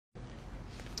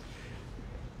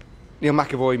Neil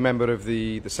McEvoy, member of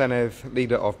the Senedd,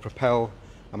 leader of Propel.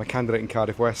 I'm a candidate in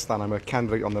Cardiff West, and I'm a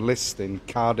candidate on the list in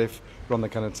Cardiff, Rhondda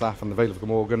Cynon Taf and the Vale of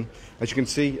Glamorgan. As you can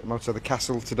see, I'm outside the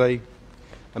castle today.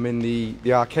 I'm in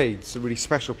the arcade. It's a really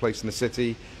special place in the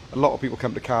city. A lot of people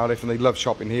come to Cardiff and they love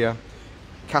shopping here.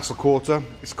 Castle Quarter,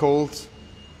 it's called.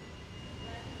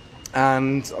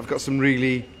 And I've got some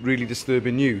really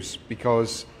disturbing news,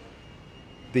 because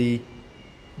the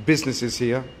businesses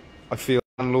here, I feel,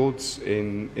 landlords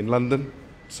in London.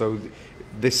 So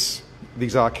these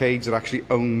arcades are actually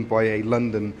owned by a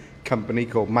London company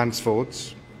called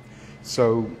Mansford's.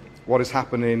 So what is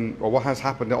happening, or what has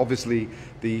happened, obviously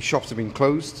the shops have been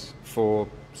closed for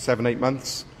 7-8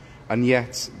 months, and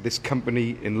yet this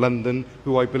company in London,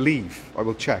 who I believe, I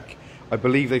will check, I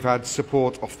believe they've had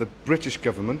support of the British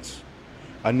government,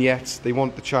 and yet they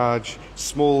want to charge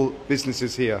small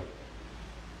businesses here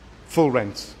full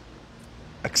rent,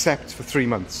 except for 3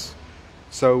 months.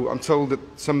 So I'm told that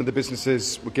some of the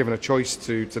businesses were given a choice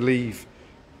to leave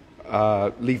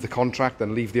the contract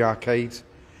and leave the arcade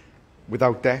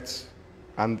without debt,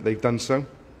 and they've done so.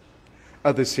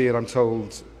 Others here, I'm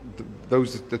told,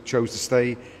 those that chose to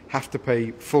stay have to pay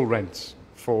full rent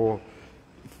for,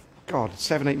 God,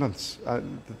 7-8 months. Well,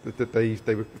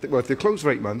 if they're closed for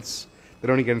 8 months,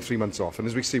 they're only getting 3 months off. And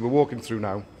as we see, we're walking through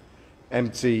now,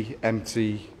 empty.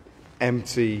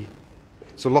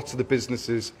 So lots of the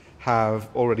businesses have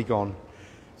already gone.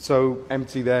 So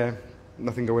empty there,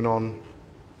 nothing going on.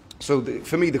 So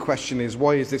for me, the question is,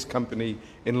 why is this company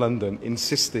in London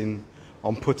insisting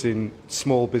on putting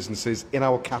small businesses in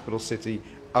our capital city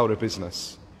out of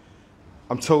business?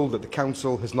 I'm told that the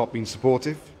council has not been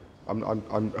supportive.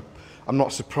 I'm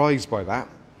not surprised by that.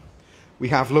 We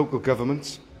have local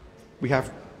governments. We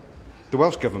have the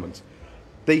Welsh government.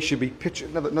 They should be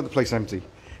pitching, another place empty.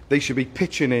 They should be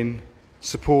pitching in,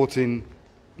 supporting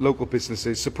local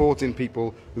businesses, supporting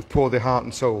people who've poured their heart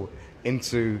and soul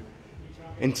into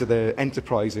their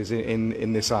enterprises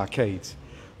in this arcade.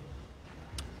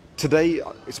 Today,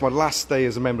 it's my last day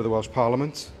as a member of the Welsh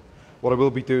Parliament. What I will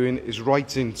be doing is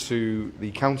writing to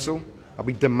the council. I'll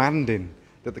be demanding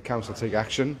that the council take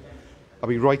action. I'll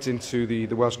be writing to the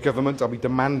Welsh Government. I'll be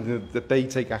demanding that they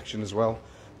take action as well.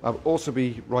 I'll also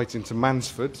be writing to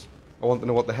Mansford. I want to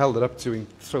know what the hell they're up to in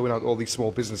throwing out all these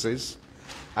small businesses.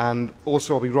 And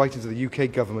also I'll be writing to the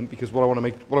UK government, because what I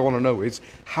want to know is,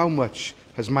 how much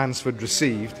has Mansford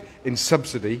received in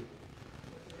subsidy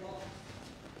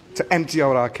to empty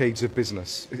our arcades of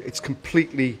business? It's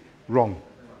completely wrong.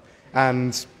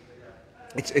 And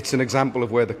it's an example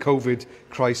of where the COVID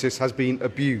crisis has been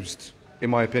abused, in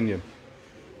my opinion.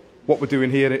 What we're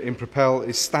doing here in Propel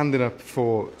is standing up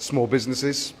for small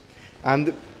businesses,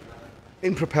 and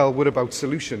in Propel we're about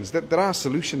solutions. There are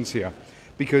solutions here,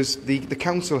 because the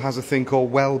council has a thing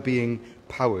called well-being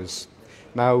powers.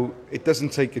 Now, it doesn't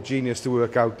take a genius to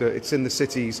work out that it's in the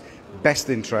city's best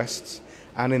interests,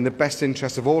 and in the best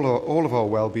interest of all of our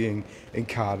well-being in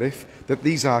Cardiff, that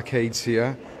these arcades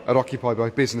here are occupied by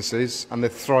businesses and they're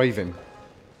thriving.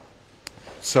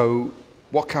 So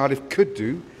what Cardiff could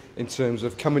do, in terms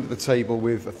of coming to the table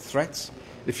with a threat,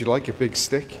 if you like, a big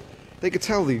stick, they could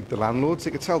tell the landlords,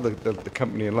 they could tell the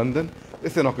company in London,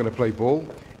 if they're not going to play ball,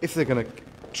 if they're going to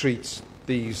treat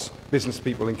these business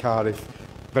people in Cardiff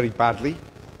very badly,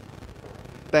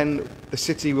 then the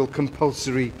city will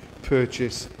compulsory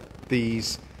purchase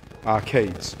these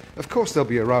arcades. Of course there'll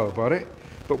be a row about it,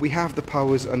 but we have the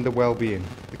powers under well-being.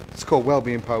 It's called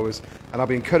well-being powers, and I'll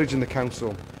be encouraging the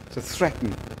council to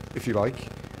threaten, if you like.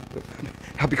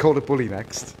 I'll be called a bully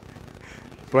next,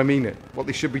 but I mean it. What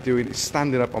they should be doing is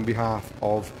standing up on behalf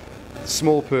of the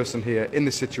small person here in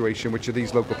this situation, which are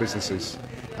these local businesses.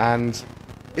 And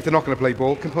if they're not going to play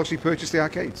ball, compulsory purchase the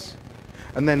arcades,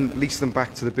 and then lease them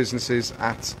back to the businesses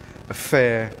at a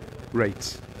fair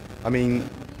rate. I mean,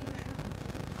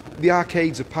 the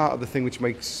arcades are part of the thing which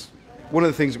makes, one of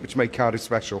the things which make Cardiff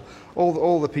special.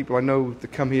 All the people I know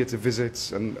that come here to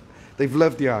visit, and they've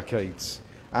loved the arcades.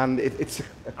 And it's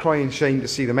a crying shame to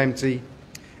see them empty.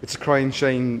 It's a crying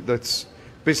shame that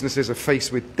businesses are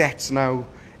faced with debts now,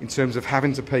 in terms of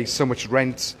having to pay so much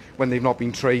rent when they've not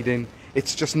been trading.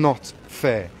 It's just not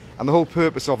fair. And the whole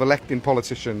purpose of electing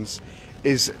politicians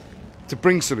is to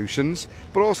bring solutions,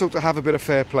 but also to have a bit of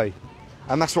fair play.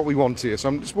 And that's what we want here. So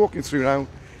I'm just walking through now,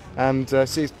 and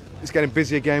see it's getting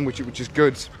busy again, which is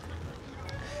good.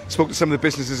 Spoke to some of the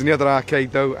businesses in the other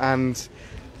arcade though, and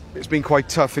it's been quite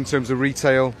tough in terms of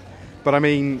retail. But I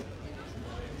mean,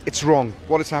 it's wrong.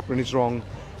 What is happening is wrong.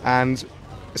 And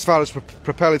as far as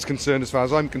Propel is concerned, as far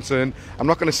as I'm concerned, I'm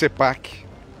not going to sit back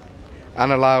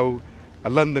and allow a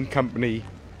London company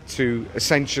to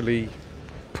essentially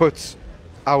put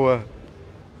our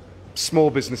small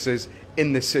businesses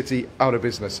in this city out of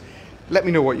business. Let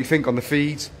me know what you think on the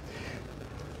feed.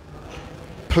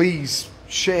 Please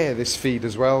share this feed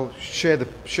as well. Share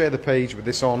the page with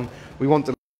this on. We want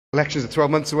the elections are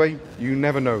 12 months away. You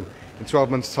never know. In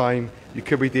 12 months' time, you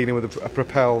could be dealing with a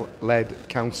Propel-led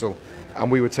council,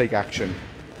 and we would take action.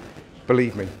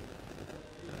 Believe me.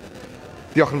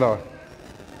 Diolch yn fawr.